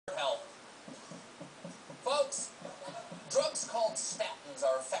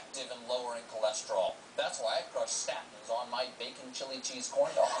cholesterol. That's why I crush statins on my bacon chili cheese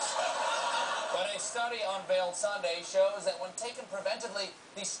corn dogs. But a study unveiled Sunday shows that when taken preventively,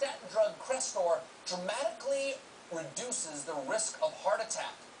 the statin drug Crestor dramatically reduces the risk of heart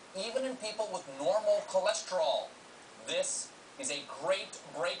attack, even in people with normal cholesterol. This is a great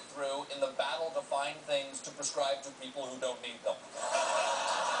breakthrough in the battle to find things to prescribe to people who don't need them.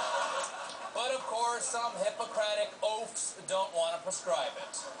 But of course, some Hippocratic oafs don't want to prescribe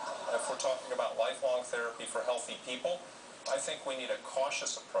it. If we're talking about lifelong therapy for healthy people, I think we need a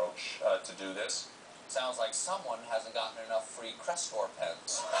cautious approach to do this. Sounds like someone hasn't gotten enough free Crestor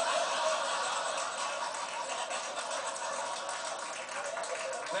pens.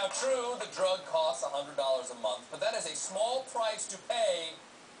 Now, true, the drug costs $100 a month, but that is a small price to pay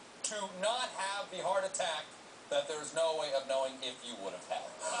to not have the heart attack that there's no way of knowing if you would have had.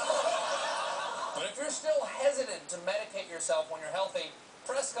 But if you're still hesitant to medicate yourself when you're healthy,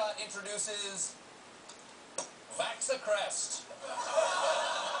 Prescott introduces Vaxacrest.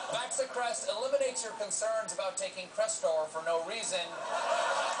 Vaxacrest eliminates your concerns about taking Crestor for no reason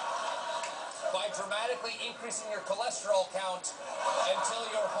by dramatically increasing your cholesterol count until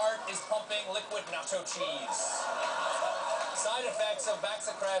your heart is pumping liquid nacho cheese. Side effects of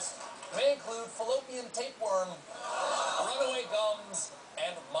Vaxacrest may include fallopian tapeworm, runaway gums,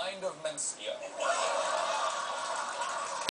 and mind of Mencia.